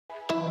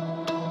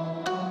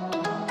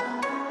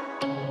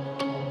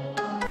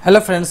Hello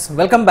friends,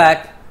 welcome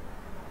back.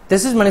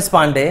 This is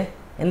PANDEY.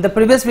 In the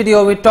previous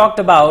video we talked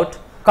about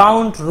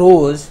count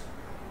rows.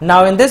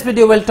 Now in this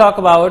video we'll talk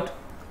about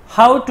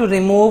how to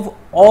remove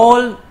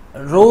all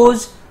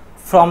rows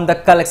from the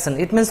collection.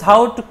 It means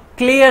how to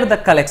clear the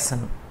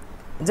collection.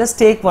 Just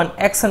take one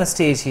action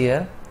stage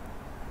here,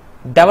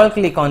 double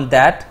click on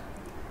that,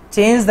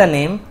 change the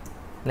name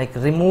like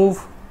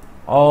remove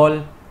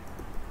all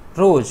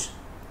rows,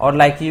 or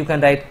like you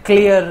can write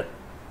clear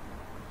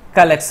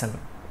collection.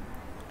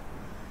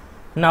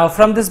 Now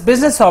from this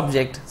business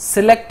object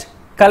select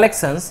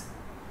collections,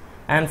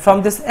 and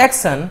from this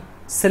action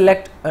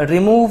select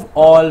remove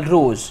all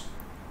rows.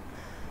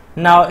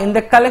 Now in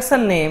the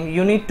collection name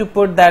you need to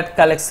put that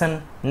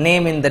collection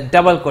name in the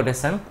double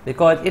quotation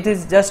because it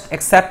is just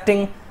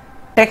accepting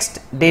text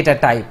data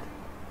type.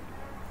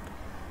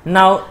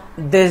 Now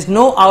there is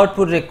no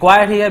output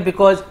required here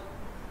because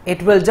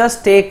it will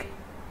just take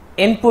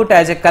input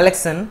as a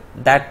collection,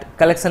 that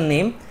collection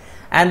name,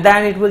 and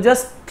then it will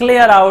just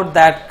clear out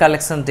that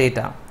collection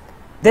data.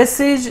 This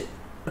is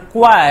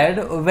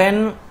required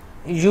when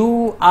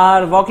you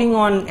are working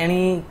on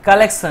any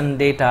collection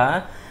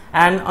data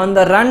and on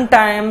the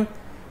runtime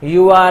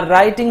you are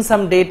writing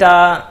some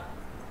data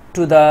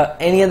to the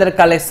any other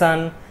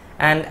collection,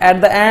 and at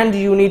the end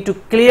you need to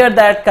clear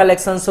that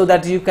collection so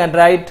that you can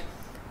write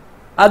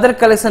other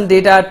collection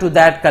data to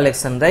that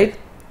collection, right?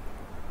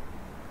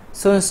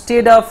 So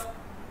instead of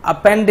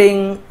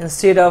appending,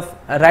 instead of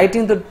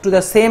writing to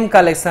the same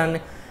collection,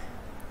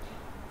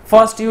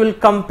 first you will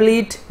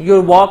complete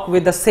your work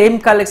with the same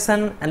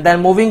collection, and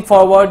then moving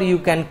forward you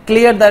can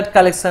clear that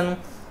collection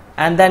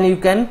and then you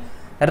can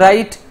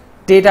write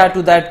data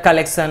to that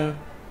collection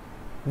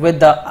with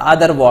the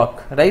other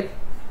work, right?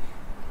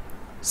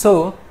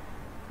 So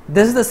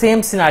this is the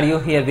same scenario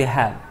here we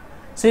have.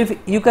 So if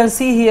you can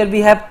see here we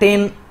have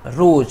 10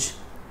 rows,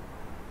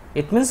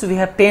 it means we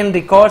have 10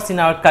 records in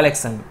our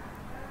collection.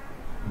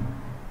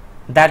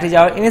 That is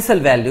our initial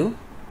value,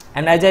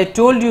 and as I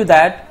told you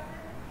that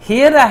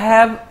here I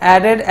have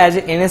added as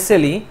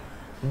initially,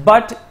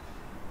 but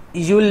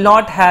you will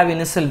not have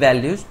initial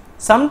values.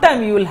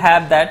 Sometime you will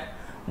have that,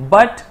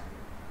 but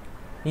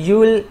you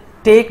will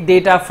take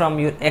data from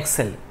your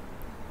Excel,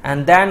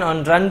 and then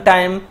on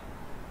runtime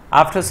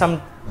after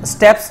some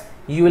steps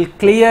you will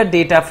clear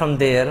data from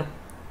there.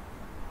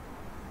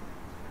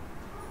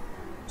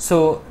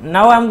 So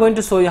now I am going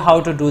to show you how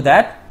to do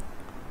that.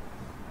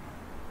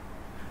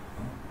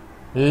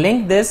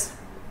 Link this,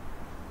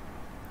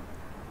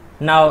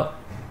 now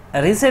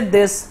reset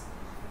this,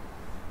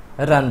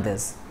 run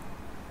this.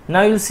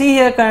 Now you see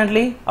here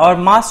currently our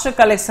master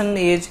collection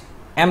is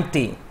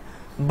empty,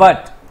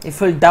 but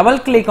if we double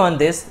click on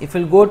this, if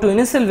we go to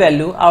initial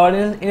value, our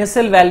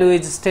initial value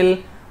is still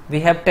we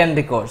have 10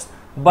 records,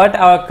 but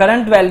our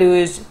current value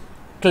is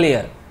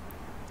clear,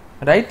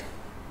 right?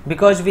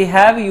 Because we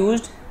have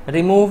used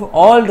remove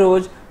all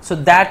rows, so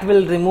that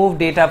will remove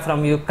data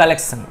from your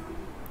collection.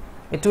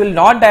 It will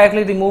not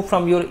directly remove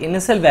from your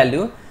initial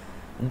value,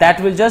 that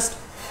will just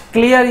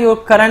clear your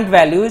current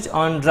values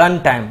on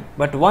runtime,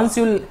 but once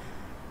you will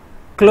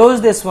close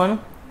this one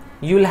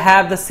you will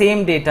have the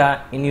same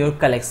data in your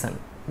collection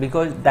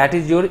because that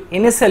is your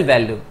initial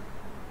value,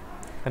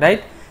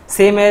 right?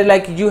 Same as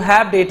like you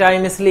have data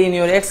initially in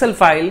your Excel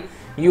file,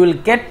 you will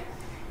get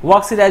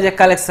worksheet as a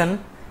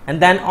collection,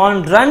 and then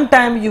on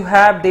runtime you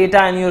have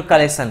data in your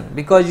collection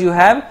because you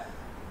have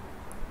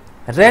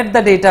read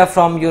the data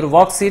from your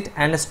worksheet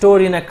and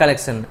stored in a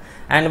collection,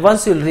 and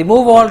once you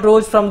remove all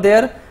rows from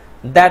there,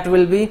 that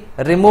will be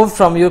removed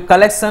from your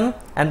collection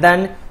and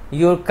then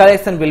your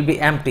collection will be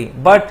empty,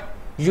 but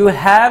you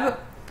have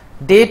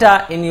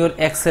data in your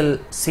Excel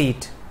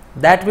sheet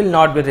that will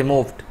not be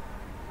removed.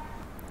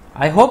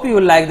 I hope you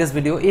will like this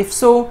video. If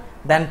so,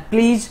 then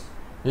please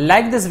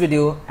like this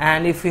video,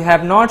 and if you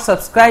have not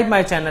subscribed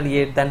my channel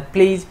yet, then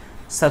please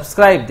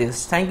subscribe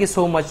this. Thank you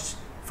so much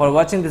for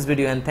watching this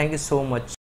video, and thank you so much.